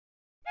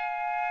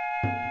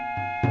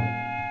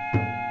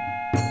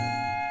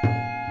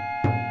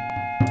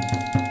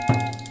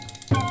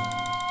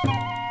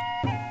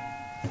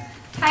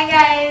Hi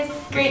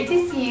guys, great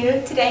to see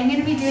you. Today I'm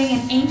going to be doing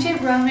an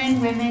ancient Roman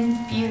women's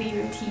beauty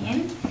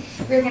routine.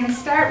 We're going to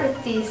start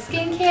with the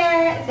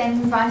skincare, then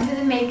move on to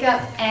the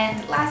makeup,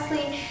 and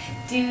lastly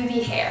do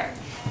the hair.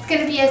 It's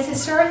going to be as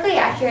historically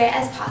accurate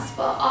as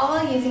possible, all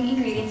while using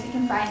ingredients we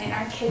can find in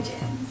our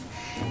kitchens.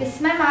 This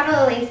is my model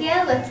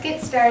Alethea. Let's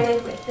get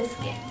started with the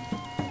skin.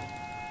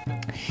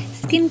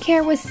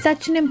 Skincare was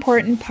such an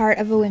important part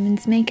of a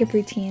woman's makeup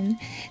routine,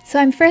 so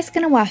I'm first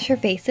going to wash her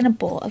face in a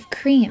bowl of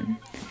cream.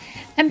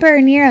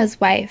 Emperor Nero's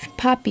wife,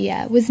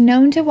 Poppaea, was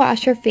known to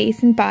wash her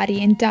face and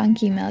body in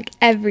donkey milk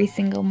every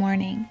single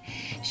morning.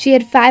 She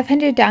had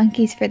 500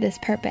 donkeys for this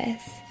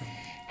purpose.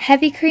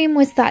 Heavy cream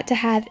was thought to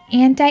have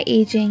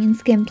anti-aging and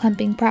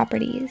skin-plumping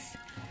properties.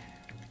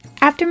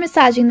 After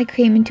massaging the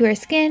cream into her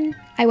skin,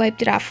 I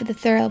wiped it off with a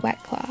thorough wet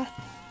cloth.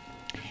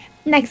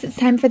 Next, it's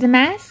time for the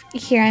mask.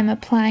 Here I'm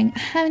applying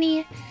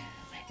honey.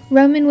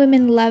 Roman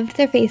women loved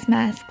their face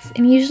masks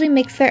and usually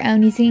mixed their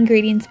own using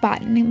ingredients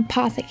bought in an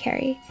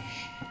apothecary.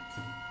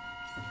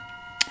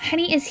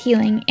 Honey is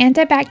healing,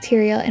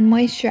 antibacterial, and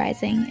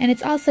moisturizing, and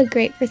it's also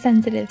great for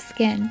sensitive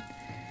skin.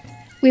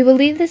 We will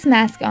leave this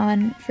mask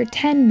on for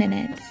 10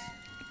 minutes.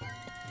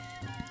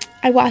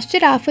 I washed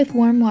it off with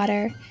warm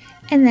water,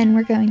 and then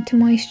we're going to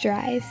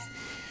moisturize.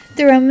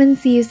 The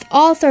Romans used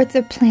all sorts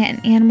of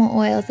plant and animal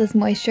oils as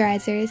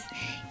moisturizers,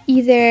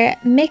 either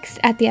mixed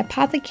at the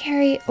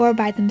apothecary or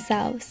by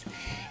themselves.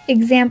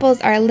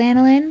 Examples are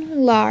lanolin,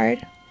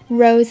 lard,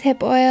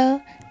 rosehip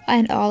oil,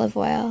 and olive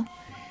oil.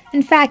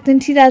 In fact, in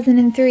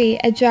 2003,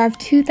 a jar of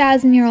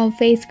 2,000-year-old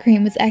face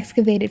cream was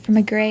excavated from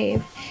a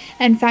grave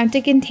and found to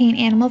contain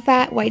animal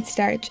fat, white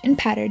starch, and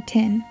powdered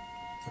tin.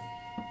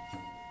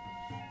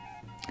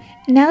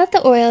 Now that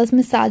the oil is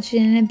massaged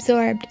in and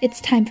absorbed, it's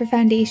time for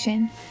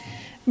foundation.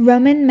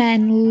 Roman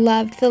men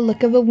loved the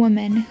look of a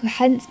woman who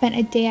hadn't spent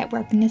a day at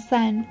work in the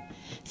sun,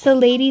 so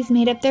ladies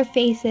made up their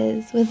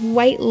faces with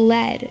white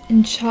lead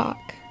and chalk.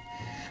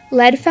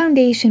 Lead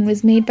foundation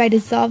was made by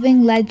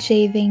dissolving lead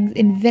shavings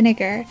in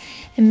vinegar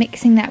and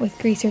mixing that with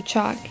grease or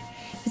chalk.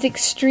 It was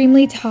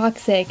extremely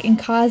toxic and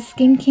caused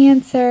skin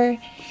cancer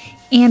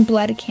and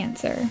blood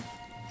cancer.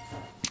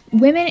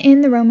 Women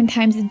in the Roman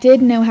times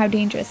did know how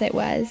dangerous it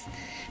was,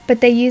 but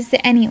they used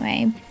it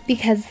anyway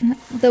because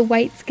the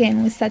white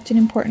skin was such an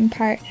important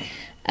part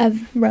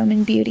of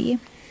Roman beauty.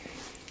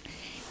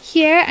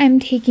 Here I'm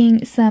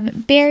taking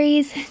some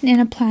berries and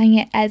applying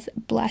it as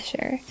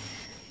blusher.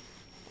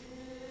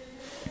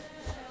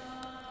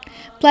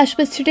 Blush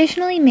was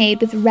traditionally made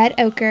with red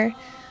ochre,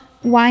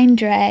 wine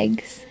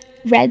dregs,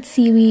 red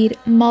seaweed,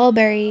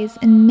 mulberries,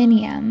 and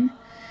minium,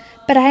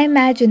 but I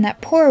imagine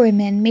that poor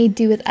women made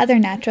do with other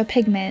natural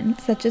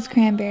pigments such as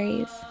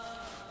cranberries.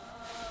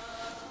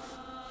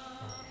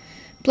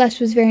 Blush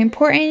was very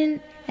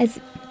important as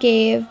it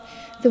gave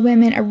the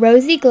women a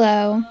rosy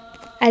glow,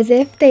 as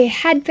if they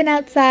had been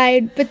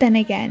outside, but then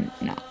again,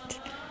 not.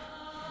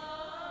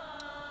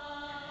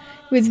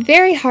 It was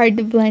very hard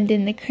to blend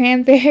in the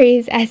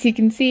cranberries, as you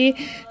can see,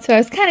 so I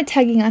was kind of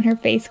tugging on her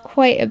face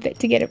quite a bit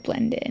to get it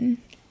blended in.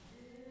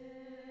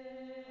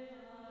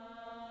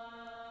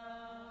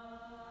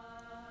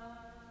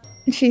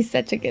 She's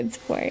such a good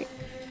sport.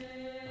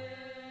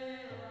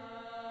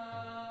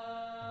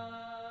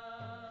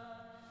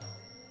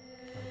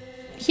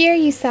 Here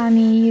you saw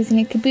me using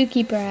a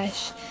kabuki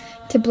brush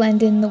to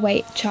blend in the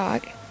white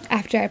chalk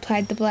after I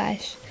applied the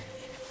blush.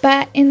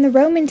 But in the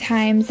Roman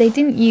times, they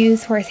didn't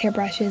use horsehair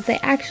brushes. They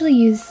actually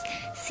used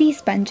sea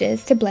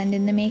sponges to blend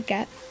in the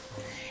makeup.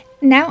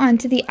 Now on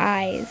to the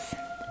eyes.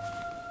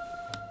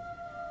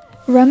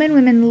 Roman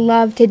women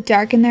loved to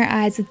darken their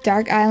eyes with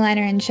dark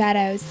eyeliner and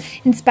shadows,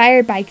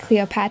 inspired by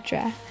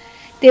Cleopatra.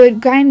 They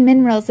would grind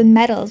minerals and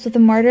metals with a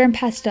mortar and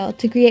pestle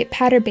to create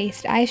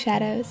powder-based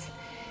eyeshadows.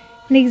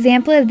 An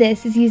example of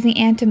this is using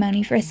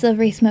antimony for a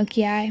silvery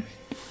smoky eye.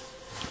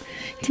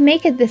 To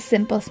make it this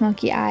simple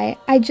smoky eye,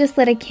 I just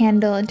lit a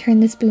candle and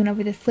turned the spoon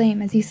over the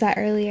flame as you saw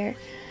earlier.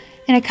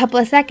 In a couple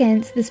of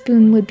seconds, the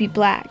spoon would be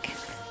black.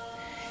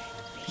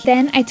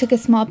 Then I took a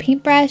small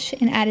paintbrush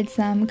and added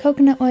some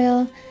coconut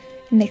oil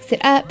and mixed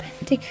it up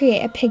to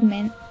create a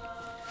pigment.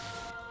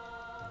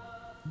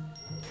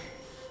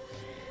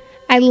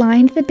 I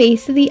lined the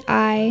base of the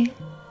eye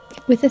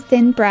with a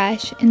thin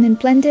brush and then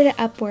blended it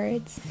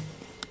upwards.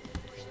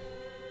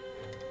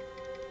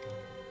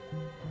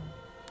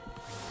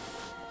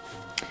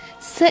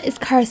 Soot is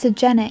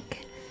carcinogenic,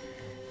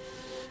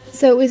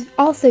 so it was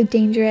also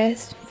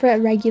dangerous for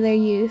regular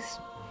use.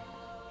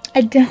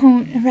 I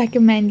don't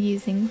recommend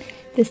using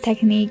this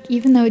technique,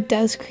 even though it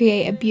does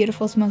create a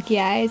beautiful smoky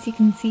eye, as you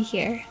can see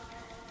here.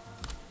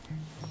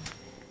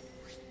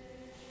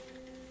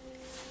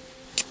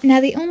 Now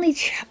the only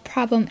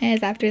problem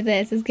after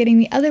this is getting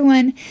the other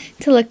one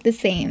to look the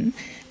same.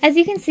 As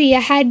you can see, I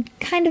had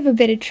kind of a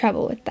bit of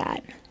trouble with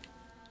that.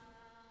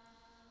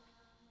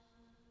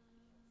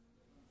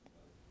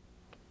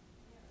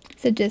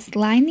 So just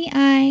line the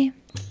eye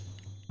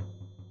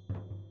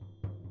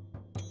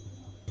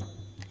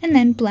and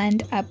then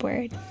blend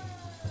upward.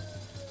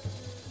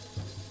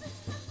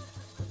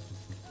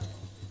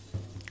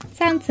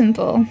 Sounds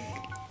simple.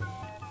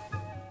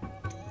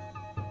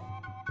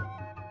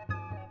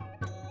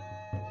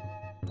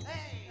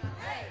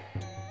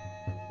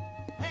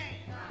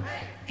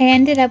 I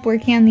ended up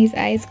working on these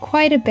eyes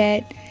quite a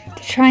bit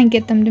to try and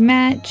get them to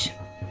match.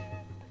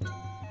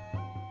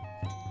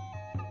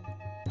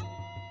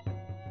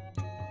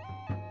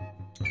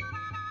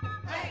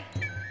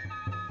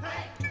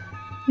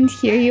 And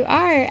here you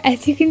are.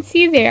 As you can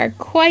see, they are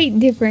quite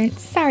different.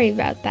 Sorry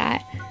about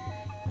that.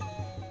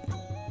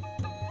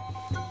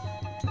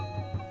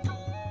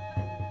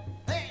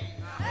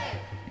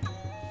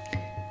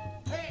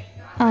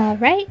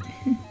 Alright,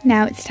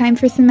 now it's time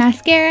for some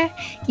mascara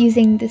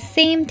using the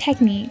same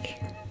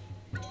technique.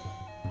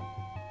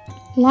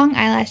 Long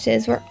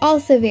eyelashes were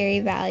also very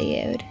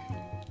valued,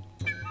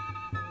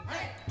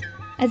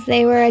 as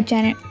they were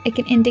an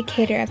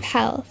indicator of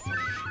health.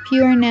 If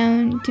you are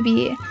known to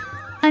be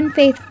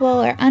unfaithful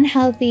or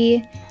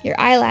unhealthy, your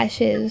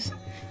eyelashes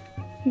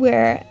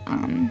were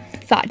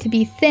thought to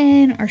be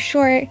thin or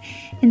short,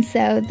 and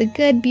so the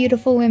good,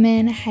 beautiful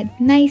women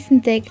had nice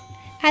and thick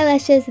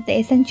eyelashes that they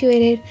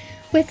accentuated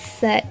with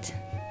soot.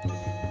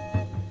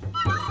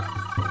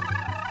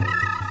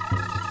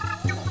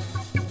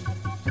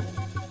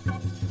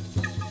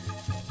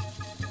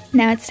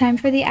 Now it's time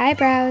for the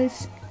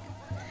eyebrows.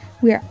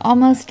 We're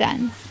almost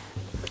done.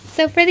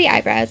 So for the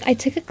eyebrows, I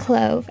took a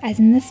clove, as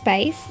in the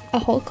spice, a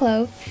whole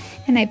clove,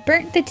 and I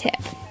burnt the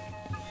tip.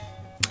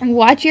 And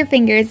watch your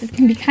fingers, this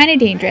can be kind of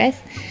dangerous.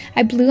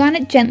 I blew on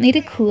it gently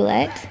to cool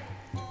it,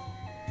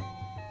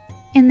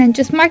 and then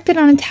just marked it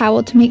on a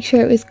towel to make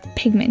sure it was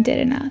pigmented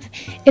enough.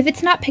 If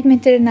it's not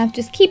pigmented enough,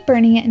 just keep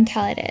burning it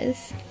until it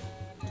is.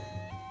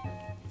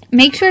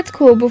 Make sure it's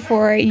cool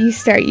before you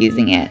start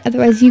using it,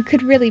 otherwise you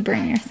could really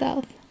burn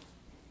yourself.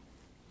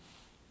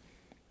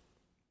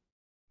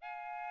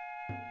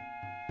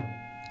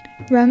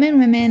 Roman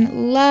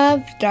women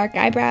loved dark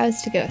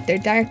eyebrows to go with their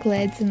dark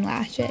lids and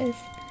lashes.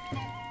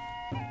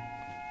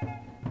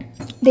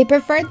 They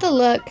preferred the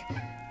look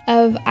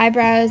of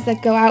eyebrows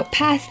that go out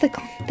past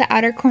the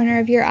outer corner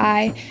of your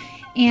eye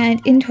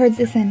and in towards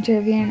the center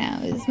of your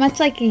nose, much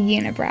like a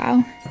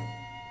unibrow.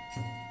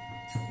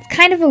 It's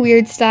kind of a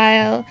weird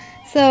style,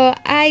 so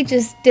I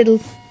just did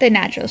the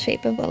natural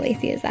shape of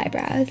Alethia's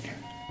eyebrows.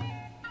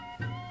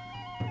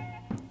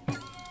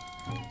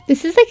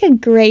 This is like a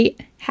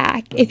great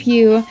hack if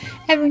you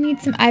ever need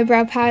some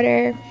eyebrow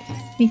powder.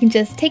 You can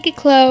just take a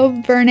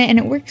clove, burn it, and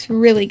it works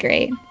really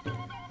great.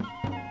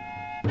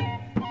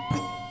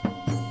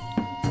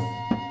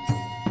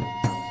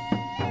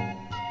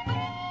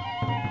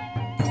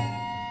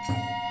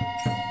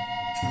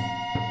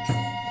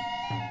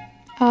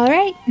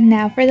 Alright,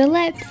 now for the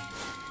lips.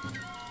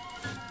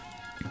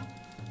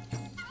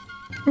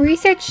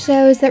 Research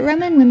shows that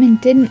Roman women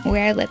didn't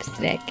wear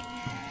lipstick,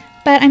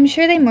 but I'm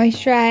sure they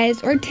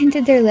moisturized or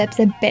tinted their lips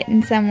a bit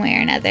in some way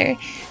or another.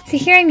 So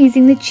here I'm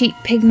using the cheek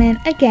pigment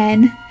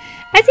again.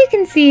 As you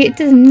can see, it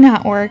does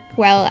not work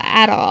well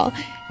at all.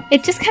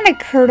 It just kind of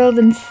curdled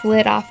and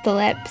slid off the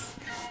lips.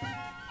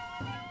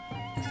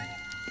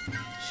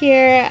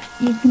 Here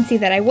you can see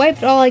that I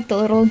wiped all like the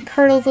little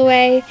curdles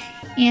away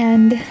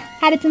and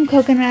added some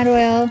coconut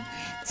oil,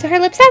 so her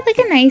lips have like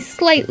a nice,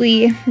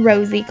 slightly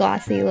rosy,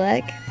 glossy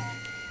look.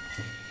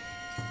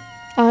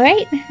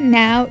 Alright,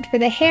 now for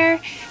the hair.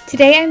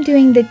 Today I'm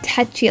doing the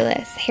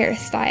touchyless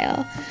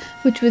hairstyle,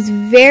 which was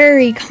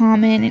very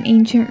common in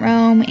ancient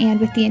Rome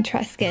and with the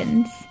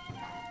Etruscans.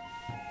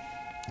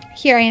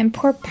 Here I am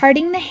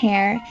parting the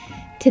hair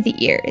to the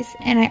ears,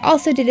 and I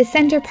also did a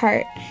center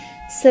part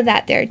so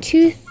that there are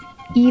two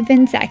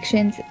even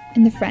sections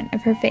in the front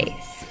of her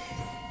face.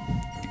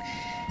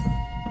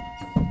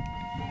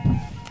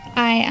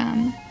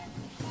 I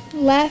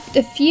left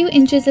a few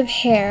inches of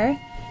hair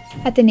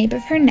at the nape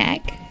of her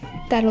neck.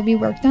 That'll be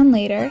worked on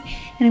later,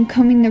 and I'm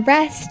combing the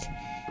rest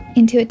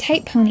into a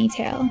tight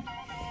ponytail.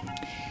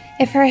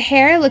 If her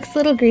hair looks a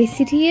little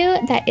greasy to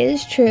you, that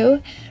is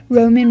true.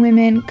 Roman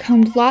women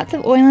combed lots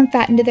of oil and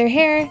fat into their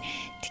hair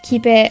to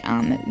keep it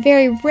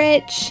very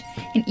rich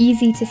and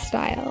easy to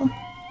style.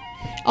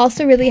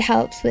 Also really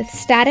helps with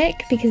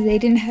static because they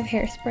didn't have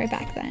hairspray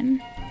back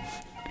then.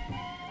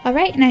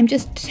 Alright, and I'm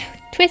just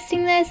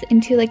twisting this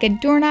into like a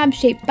doorknob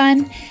shaped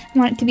bun. I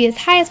want it to be as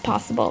high as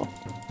possible.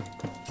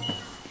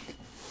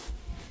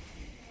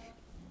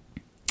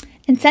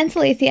 And since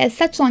Alethea has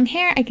such long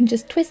hair, I can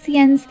just twist the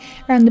ends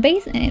around the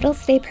base and it'll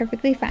stay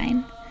perfectly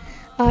fine.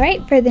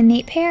 Alright, for the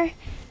nape hair,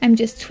 I'm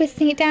just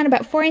twisting it down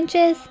about 4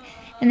 inches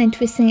and then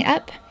twisting it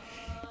up.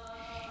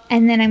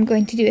 And then I'm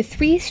going to do a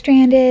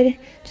 3-stranded,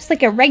 just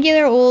like a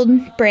regular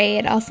old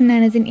braid, also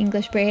known as an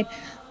English braid,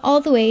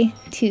 all the way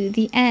to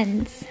the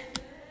ends.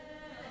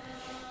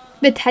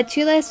 The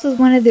touchyless was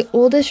one of the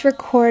oldest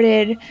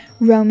recorded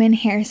Roman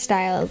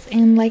hairstyles,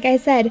 and like I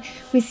said,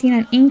 we've seen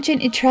on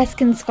ancient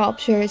Etruscan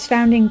sculptures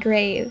found in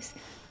graves.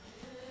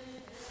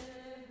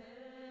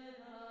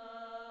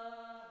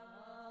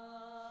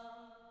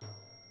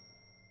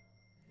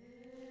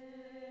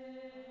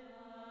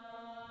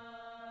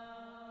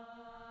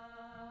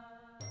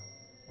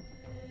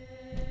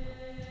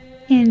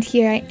 And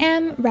here I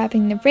am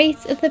wrapping the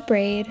base of the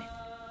braid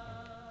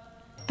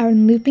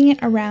and looping it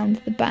around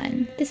the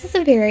bun. This is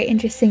a very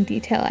interesting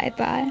detail, I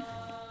thought.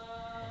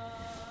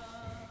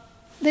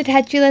 the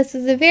tetulus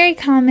was a very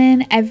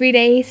common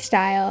everyday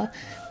style,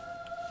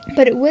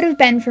 but it would have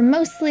been for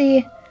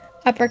mostly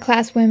upper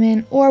class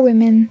women or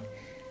women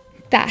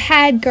that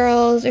had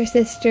girls or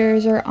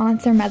sisters or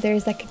aunts or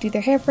mothers that could do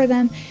their hair for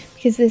them,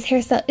 because this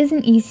hairstyle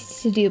isn't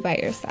easy to do by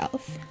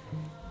yourself.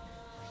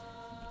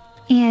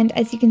 And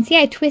as you can see,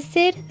 I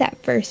twisted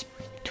that first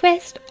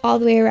twist all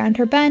the way around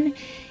her bun,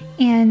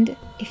 and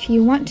if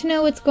you want to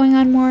know what's going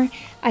on more,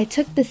 I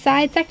took the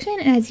side section,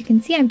 and as you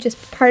can see, I've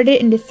just parted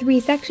it into 3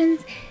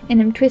 sections,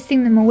 and I'm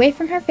twisting them away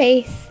from her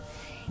face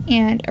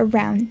and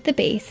around the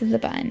base of the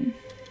bun.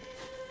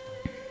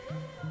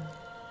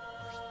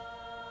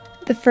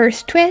 The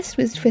first twist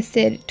was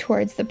twisted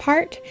towards the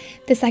part,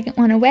 the second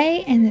one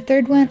away, and the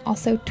third one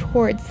also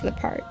towards the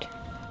part.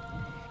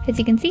 As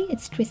you can see,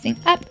 it's twisting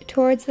up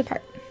towards the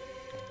part.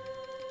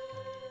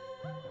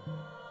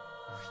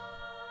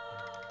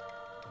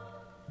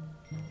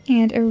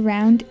 And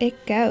around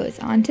it goes,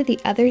 onto the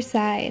other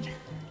side.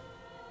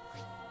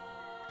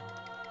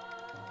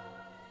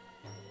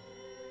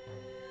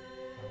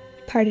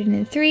 Parted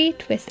in 3,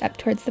 twist up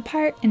towards the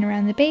part and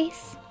around the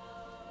base.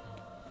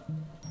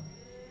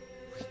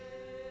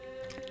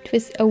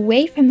 Twist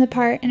away from the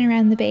part and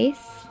around the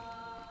base.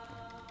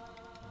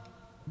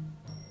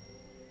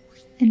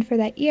 And for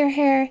that ear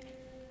hair,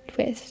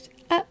 twist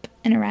up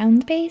and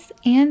around the base,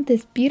 and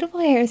this beautiful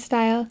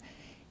hairstyle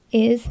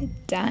is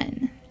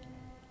done.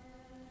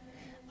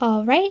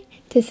 Alright,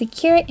 to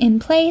secure it in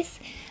place,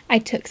 I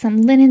took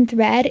some linen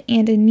thread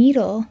and a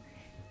needle,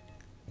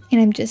 and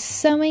I'm just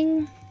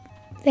sewing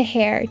the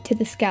hair to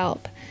the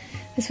scalp.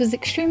 This was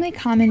extremely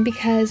common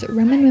because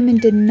Roman women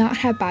did not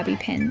have bobby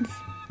pins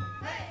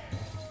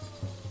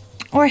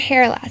or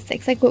hair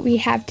elastics like what we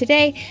have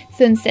today,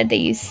 so instead they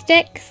used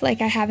sticks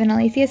like I have in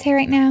Alethia's hair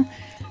right now,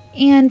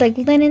 and like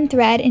linen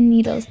thread and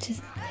needles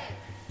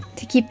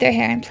to keep their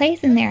hair in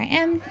place. And there I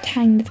am,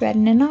 tying the thread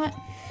in a knot.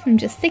 I'm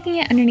just sticking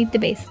it underneath the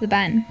base of the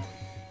bun.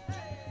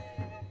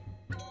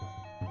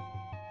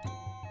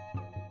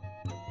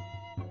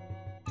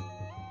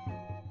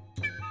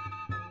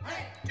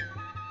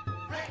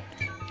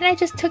 And I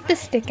just took the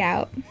stick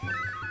out,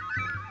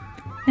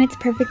 and it's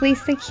perfectly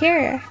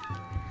secure.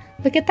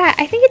 Look at that.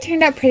 I think it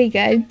turned out pretty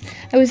good.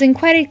 I was in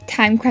quite a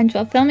time crunch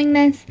while filming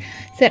this,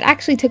 so it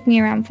actually took me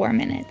around 4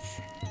 minutes.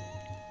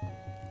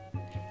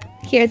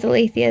 Here's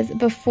Alethia's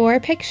before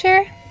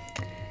picture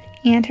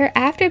and her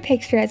after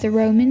picture as a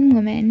Roman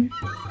woman.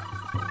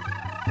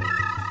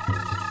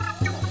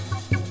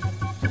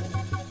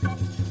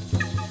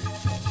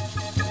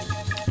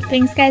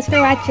 Thanks guys for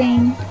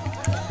watching.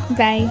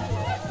 Bye.